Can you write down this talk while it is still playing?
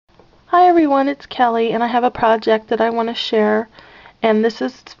Hi everyone, it's Kelly, and I have a project that I want to share, and this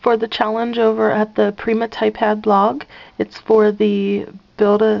is for the challenge over at the Prima Typepad blog. It's for the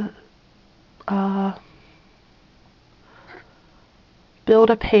uh, build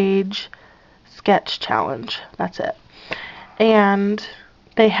a page sketch challenge. That's it. And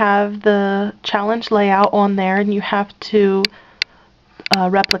they have the challenge layout on there, and you have to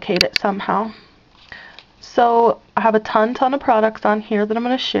replicate it somehow. So I have a ton of products on here that I'm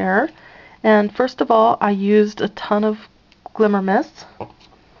going to share. And first of all, I used a ton of Glimmer Mist.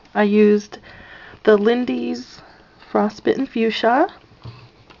 I used the Lindy's Frostbitten Fuchsia,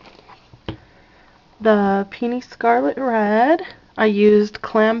 the Peony Scarlet Red. I used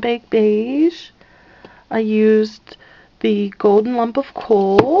Clam Bake Beige. I used the Golden Lump of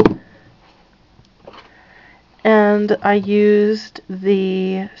Coal. And I used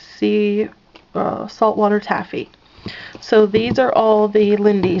the Sea Saltwater Taffy. So these are all the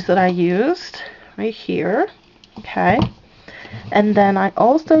Lindy's that I used right here. Okay. And then I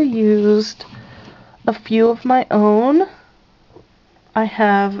also used a few of my own. I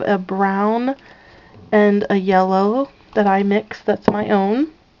have a brown and a yellow that I mixed that's my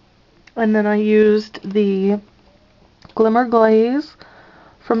own. And then I used the Glimmer Glaze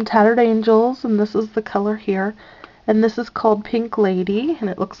from Tattered Angels, and this is the color here. And this is called Pink Lady, and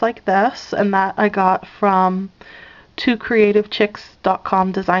it looks like this. And that I got from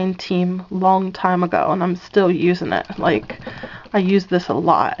twocreativechicks.com design team long time ago, and I'm still using it. Like, I use this a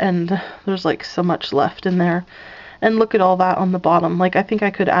lot, and there's like so much left in there. And look at all that on the bottom. Like, I think I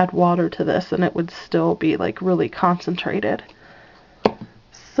could add water to this and it would still be like really concentrated.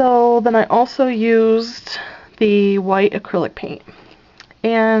 So then I also used the white acrylic paint,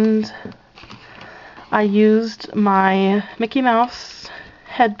 and I used my Mickey Mouse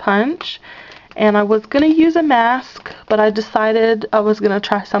head punch. And I was going to use a mask, but I decided I was going to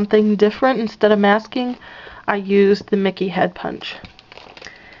try something different. Instead of masking, I used the Mickey head punch.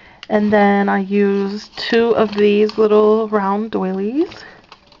 And then I used two of these little round doilies.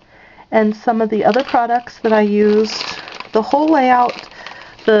 And some of the other products that I used, the whole layout,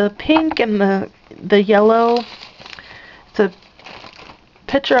 the pink and the yellow. It's a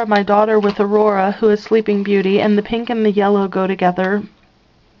picture of my daughter with Aurora, who is Sleeping Beauty, and the pink and the yellow go together.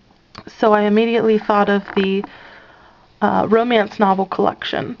 So I immediately thought of the romance novel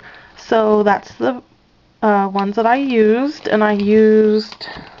collection. So that's the ones that I used, and I used,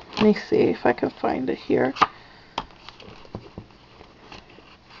 let me see if I can find it here.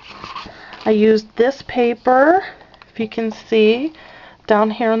 I used this paper, if you can see, down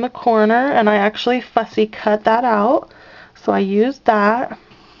here in the corner, and I actually fussy cut that out. So I used that,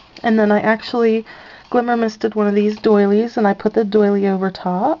 and then I actually glimmer misted one of these doilies, and I put the doily over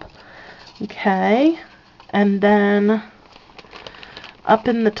top. Okay, and then up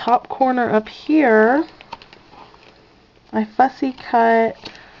in the top corner up here, I fussy cut,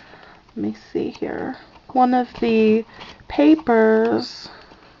 let me see here, one of the papers.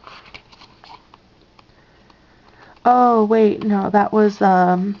 Oh wait, no, that was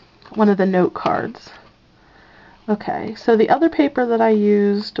one of the note cards. Okay, so the other paper that I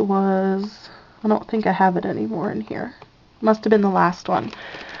used was, I don't think I have it anymore in here. Must have been the last one.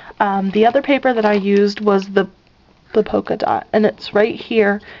 The other paper that I used was the polka dot, and it's right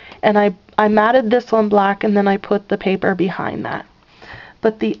here, and I matted this on black, and then I put the paper behind that.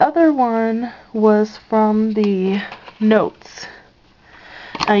 But the other one was from the notes.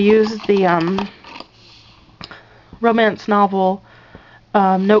 I used the romance novel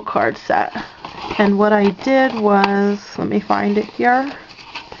note card set, and what I did was, let me find it here,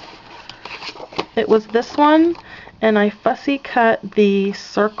 it was this one. And I fussy cut the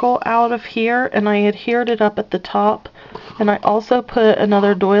circle out of here, and I adhered it up at the top, and I also put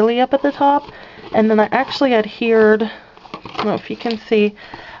another doily up at the top, and then I actually adhered, I don't know if you can see,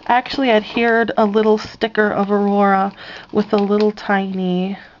 I actually adhered a little sticker of Aurora with a little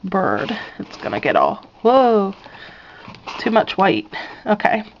tiny bird. It's gonna get all, whoa, too much white.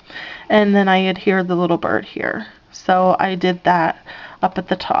 Okay, and then I adhered the little bird here. So I did that up at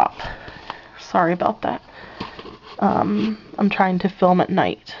the top. Sorry about that. I'm trying to film at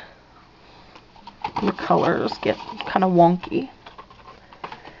night. The colors get kind of wonky.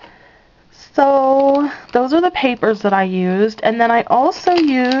 So those are the papers that I used, and then I also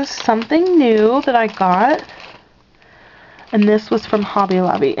used something new that I got, and this was from Hobby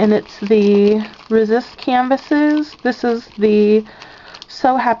Lobby, and it's the Resist canvases. This is the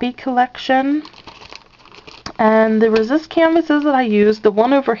So Happy collection. And the Resist canvases that I used, the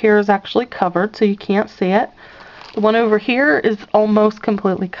one over here is actually covered, so you can't see it. The one over here is almost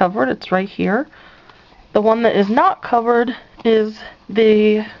completely covered. It's right here. The one that is not covered is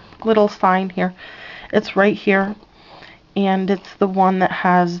the little sign here. It's right here, and it's the one that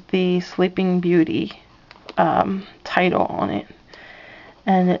has the Sleeping Beauty title on it.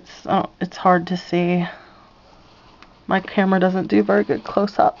 And it's hard to see. My camera doesn't do very good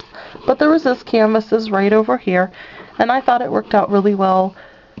close-ups. But the resist canvas is right over here, and I thought it worked out really well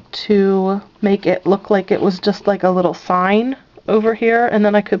to make it look like it was just like a little sign over here, and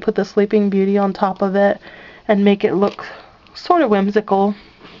then I could put the Sleeping Beauty on top of it and make it look sort of whimsical.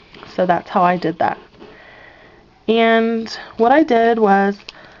 So that's how I did that. And what I did was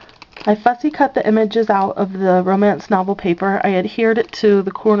I fussy cut the images out of the romance novel paper. I adhered it to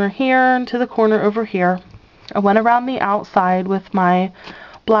the corner here and to the corner over here. I went around the outside with my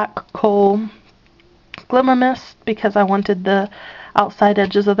black coal glimmer mist because I wanted the outside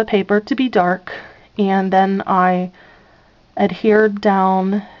edges of the paper to be dark. And then I adhered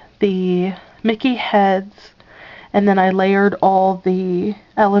down the Mickey heads, and then I layered all the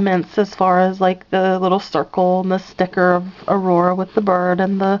elements as far as like the little circle and the sticker of Aurora with the bird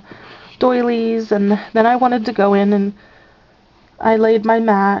and the doilies. And then I wanted to go in and I laid my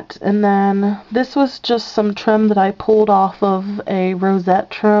mat, and then this was just some trim that I pulled off of a rosette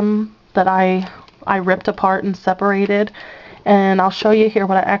trim that I ripped apart and separated. And I'll show you here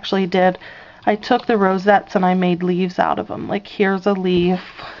what I actually did. I took the rosettes and I made leaves out of them. Like here's a leaf,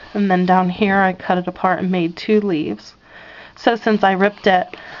 and then down here I cut it apart and made 2 leaves. So since I ripped it,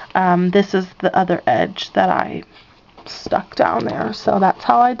 this is the other edge that I stuck down there. So that's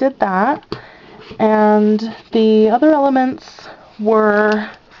how I did that. And the other elements were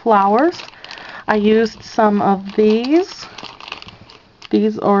flowers. I used some of these.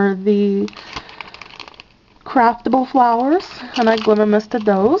 These are the craftable flowers, and I glimmer misted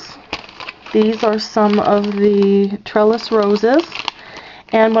those. These are some of the trellis roses.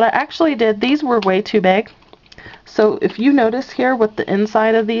 And what I actually did, these were way too big. So if you notice here what the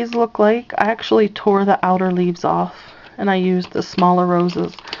inside of these look like, I actually tore the outer leaves off, and I used the smaller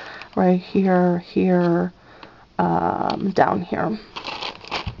roses right here, here, down here.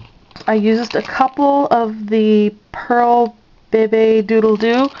 I used a couple of the Pearl Bebe Doodle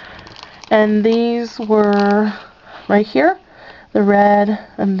Doo, and these were right here, the red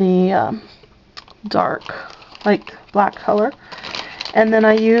and the dark, like black color. And then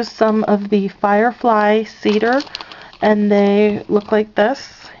I used some of the Firefly Cedar, and they look like this.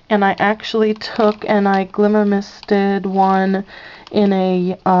 And I actually took and I glimmer misted one in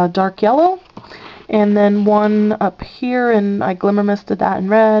a dark yellow, and then one up here, and I glimmer misted that in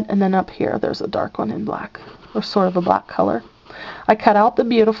red, and then up here there's a dark one in black, or sort of a black color. I cut out the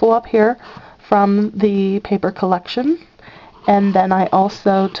beautiful up here from the paper collection, and then I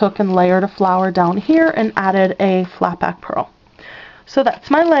also took and layered a flower down here and added a flat back pearl. So that's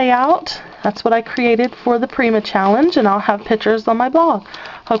my layout. That's what I created for the Prima Challenge, and I'll have pictures on my blog.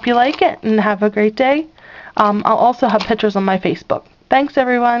 Hope you like it, and have a great day. I'll also have pictures on my Facebook. Thanks,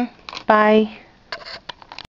 everyone. Bye.